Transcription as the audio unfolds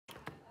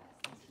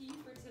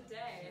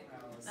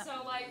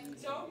So, like,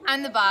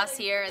 I'm the boss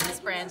here in this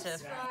branch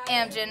of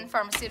Amgen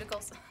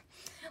Pharmaceuticals.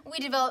 We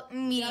develop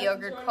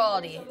mediocre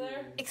quality,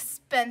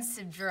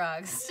 expensive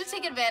drugs to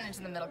take advantage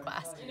of the middle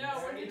class.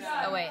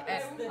 Oh wait,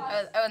 I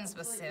wasn't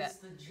supposed to say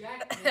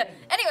that.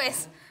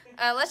 Anyways,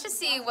 let's just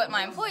see what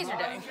my employees are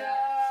doing.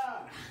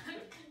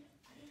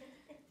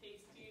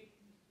 Tasty.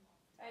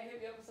 Hey, hit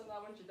me up with something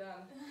once you're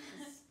done.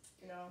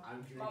 You know,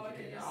 I'm Mama could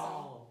drinking use it some.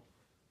 all.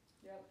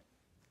 Yep.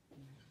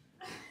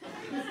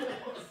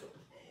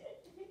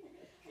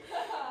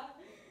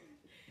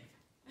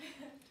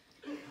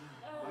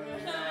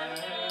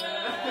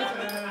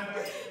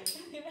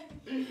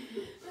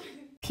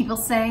 People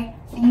say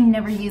that you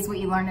never use what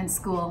you learn in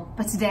school,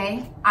 but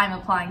today I'm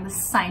applying the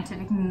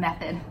scientific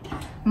method.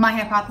 My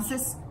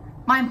hypothesis,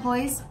 my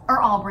employees are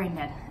all brain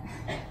dead.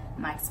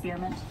 My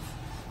experiment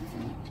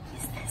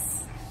is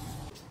this.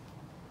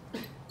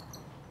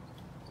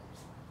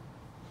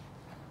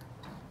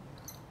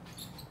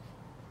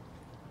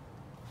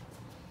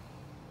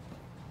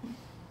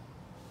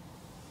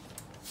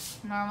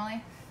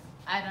 Normally,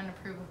 I don't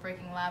approve of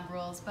breaking lab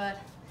rules, but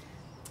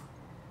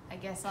I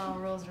guess all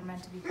rules are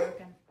meant to be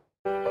broken.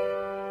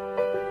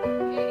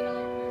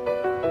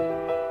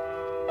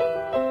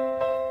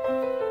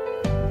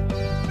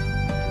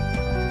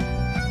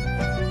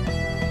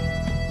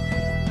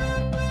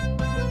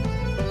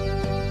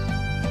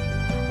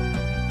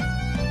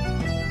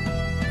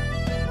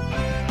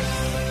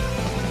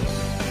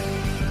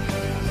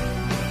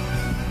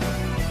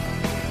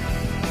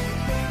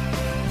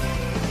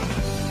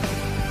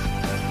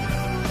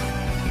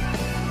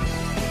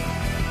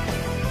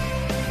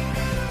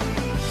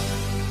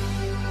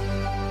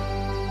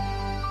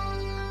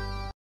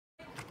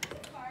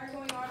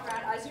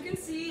 As you can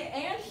see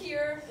and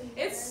hear,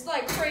 it's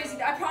like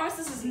crazy. I promise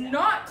this is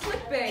not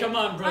clickbait. Come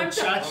on, bro,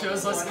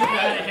 chachos, let's get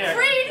out of here.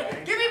 Freed,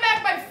 give me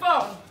back my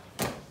phone.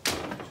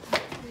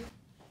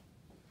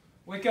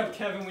 Wake up,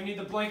 Kevin. We need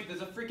the blanket.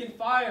 There's a freaking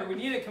fire. We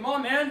need it. Come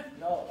on, man.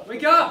 No,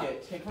 wake up.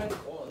 Take my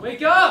phone.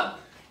 Wake up.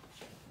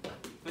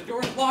 The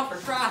door's locked for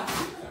traps.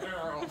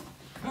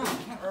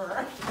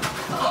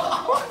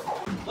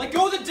 Let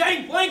go of the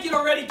dang blanket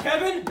already,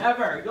 Kevin.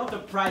 Never. You don't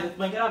have to pry this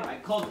blanket out of my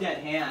cold, dead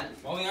hand.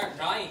 Well, we aren't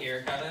dying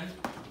here, Kevin.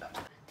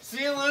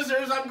 See you,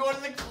 losers. I'm going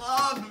to the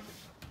club.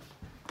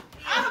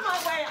 Out of my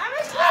way. I'm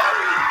a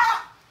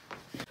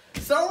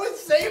Someone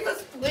save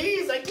us,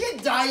 please. I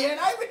can't die yet.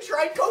 I haven't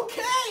tried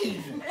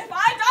cocaine. If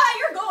I die,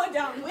 you're going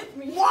down with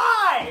me.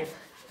 Why?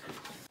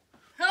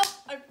 Help!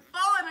 I've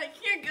fallen. I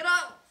can't get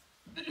up.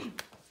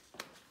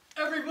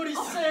 Everybody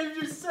save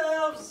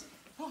yourselves.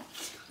 Oh,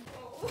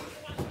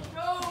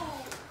 no.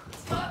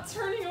 It's not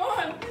turning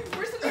on.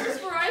 Where's the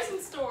nearest Verizon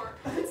store?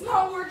 It's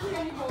not working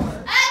anymore.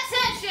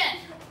 Attention!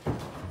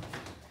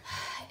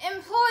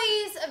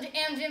 Employees of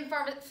Amgen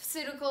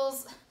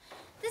Pharmaceuticals,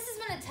 this has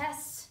been a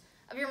test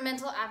of your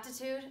mental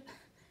aptitude,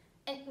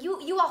 and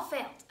you all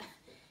failed.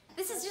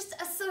 This is just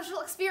a social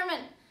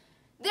experiment.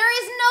 There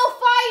is no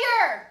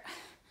fire!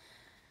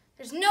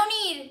 There's no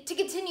need to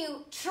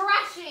continue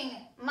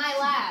trashing my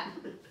lab.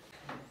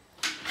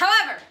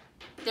 However,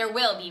 there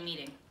will be a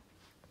meeting.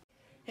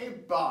 Hey,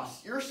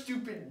 boss, your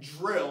stupid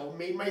drill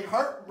made my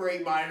heart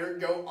rate monitor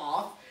go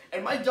off,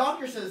 and my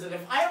doctor says that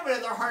if I have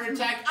another heart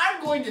attack,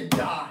 I'm going to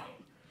die.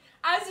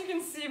 As you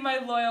can see, my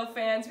loyal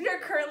fans, we are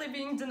currently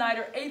being denied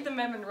our 8th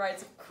Amendment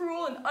rights of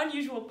cruel and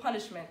unusual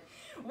punishment.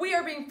 We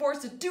are being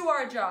forced to do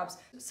our jobs.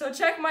 So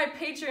check my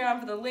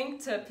Patreon for the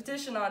link to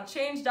petition on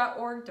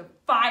change.org to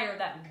fire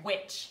that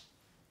witch.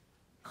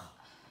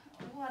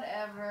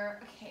 Whatever.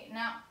 Okay,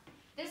 now,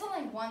 there's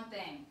only one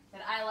thing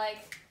that I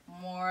like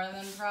more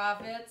than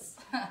profits.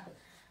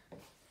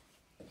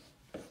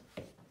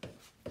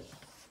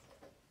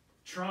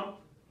 Trump,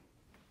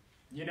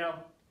 you know,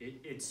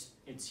 it's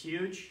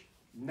huge.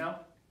 No?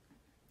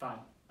 Fine.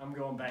 I'm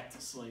going back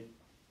to sleep.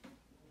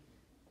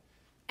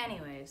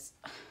 Anyways,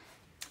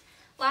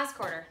 last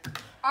quarter,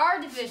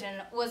 our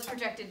division was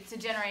projected to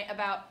generate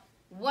about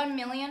 $1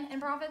 million in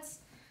profits.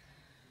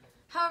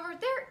 However,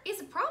 there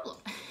is a problem.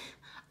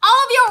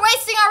 All of you are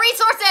wasting our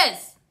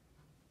resources!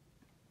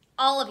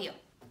 All of you.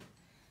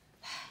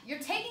 You're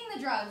taking the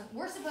drugs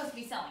we're supposed to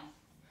be selling,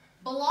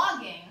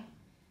 blogging,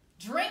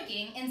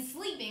 drinking, and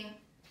sleeping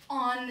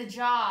on the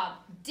job,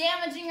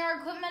 damaging our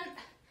equipment.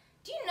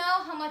 Do you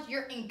know how much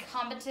your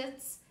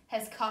incompetence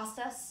has cost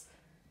us?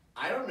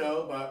 I don't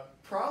know, but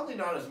probably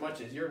not as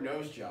much as your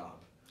nose job.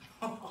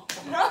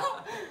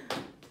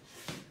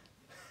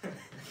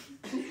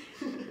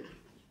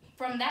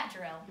 From that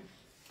drill,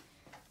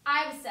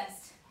 I've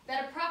assessed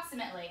that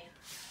approximately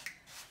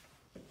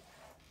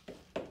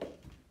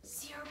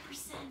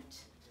 0%.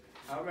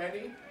 How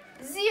many?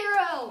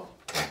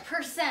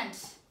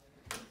 0%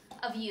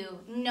 of you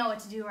know what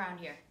to do around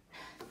here.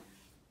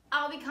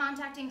 I'll be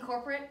contacting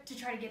corporate to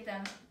try to get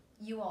them,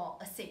 you all,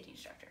 a safety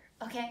instructor.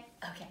 Okay?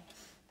 Okay.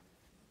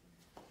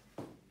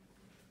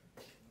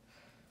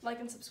 Like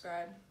and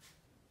subscribe.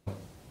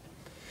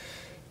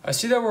 I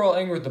see that we're all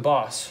angry with the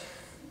boss.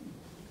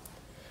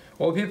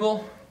 Well,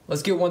 people,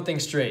 let's get one thing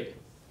straight.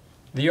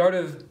 The art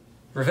of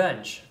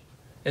revenge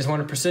is one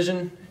of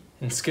precision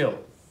and skill.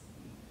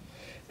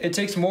 It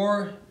takes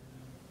more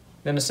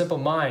than a simple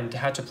mind to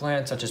hatch a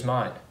plan such as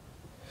mine.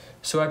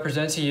 So I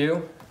present to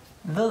you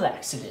the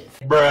laxative.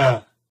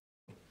 Bruh.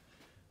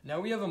 Now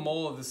we have a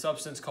mole of the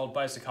substance called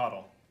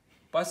bisacodyl.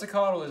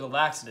 Bisacodyl is a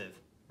laxative,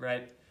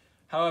 right?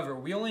 However,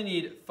 we only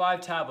need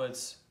 5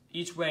 tablets,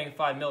 each weighing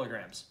 5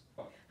 milligrams.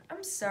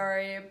 I'm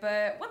sorry,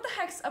 but what the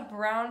heck's a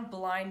brown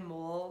blind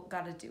mole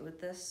got to do with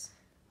this?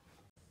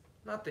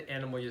 Not the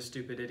animal, you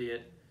stupid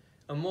idiot.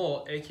 A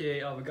mole,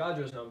 aka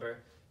Avogadro's number,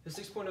 is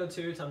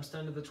 6.02 times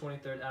 10 to the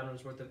 23rd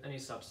atoms worth of any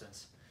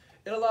substance.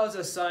 It allows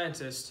us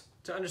scientists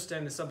to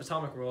understand the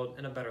subatomic world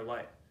in a better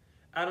light.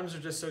 Atoms are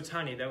just so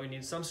tiny that we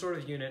need some sort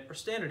of unit, or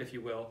standard if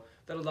you will,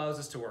 that allows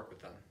us to work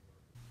with them.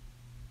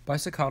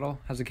 Bisacodyl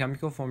has a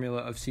chemical formula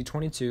of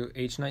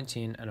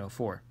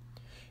C22H19NO4.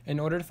 In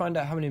order to find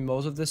out how many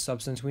moles of this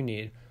substance we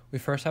need, we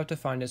first have to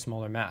find its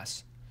molar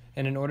mass.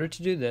 And in order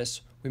to do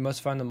this, we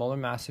must find the molar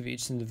mass of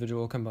each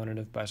individual component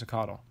of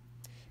bisacodyl.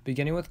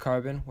 Beginning with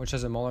carbon, which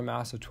has a molar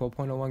mass of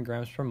 12.01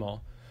 grams per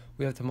mole,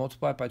 we have to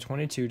multiply it by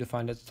 22 to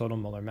find its total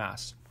molar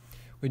mass.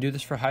 We do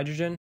this for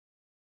hydrogen,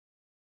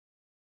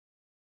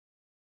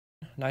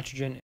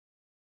 nitrogen,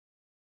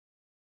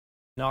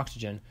 and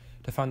oxygen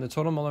to find the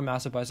total molar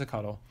mass of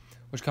bisacodyl,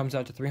 which comes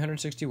out to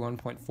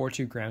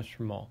 361.42 grams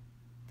per mole.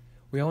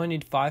 We only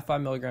need 5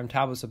 5-milligram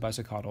tablets of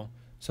bisacodyl,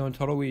 so in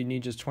total we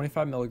need just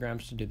 25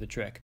 milligrams to do the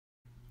trick.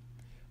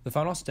 The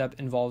final step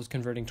involves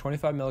converting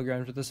 25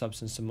 milligrams of the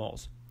substance to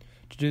moles.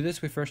 To do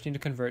this, we first need to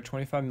convert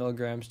 25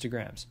 milligrams to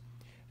grams.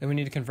 Then we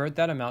need to convert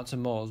that amount to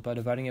moles by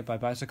dividing it by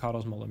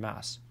bisacodyl's molar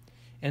mass.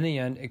 In the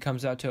end, it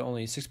comes out to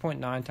only 6.9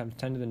 times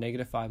 10 to the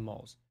negative 5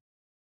 moles.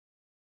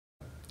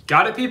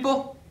 Got it,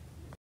 people?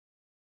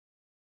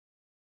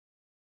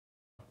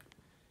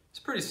 It's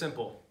pretty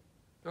simple.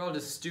 They're all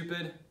just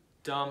stupid,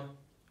 dumb,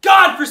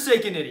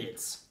 God-forsaken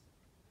idiots!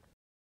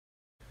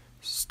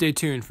 Stay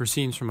tuned for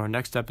scenes from our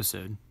next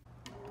episode.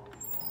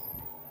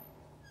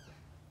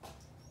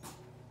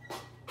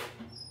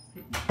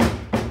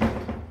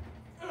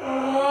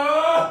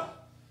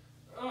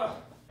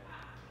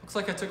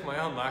 Looks like I took my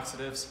own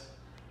laxatives.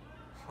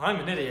 I'm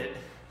an idiot.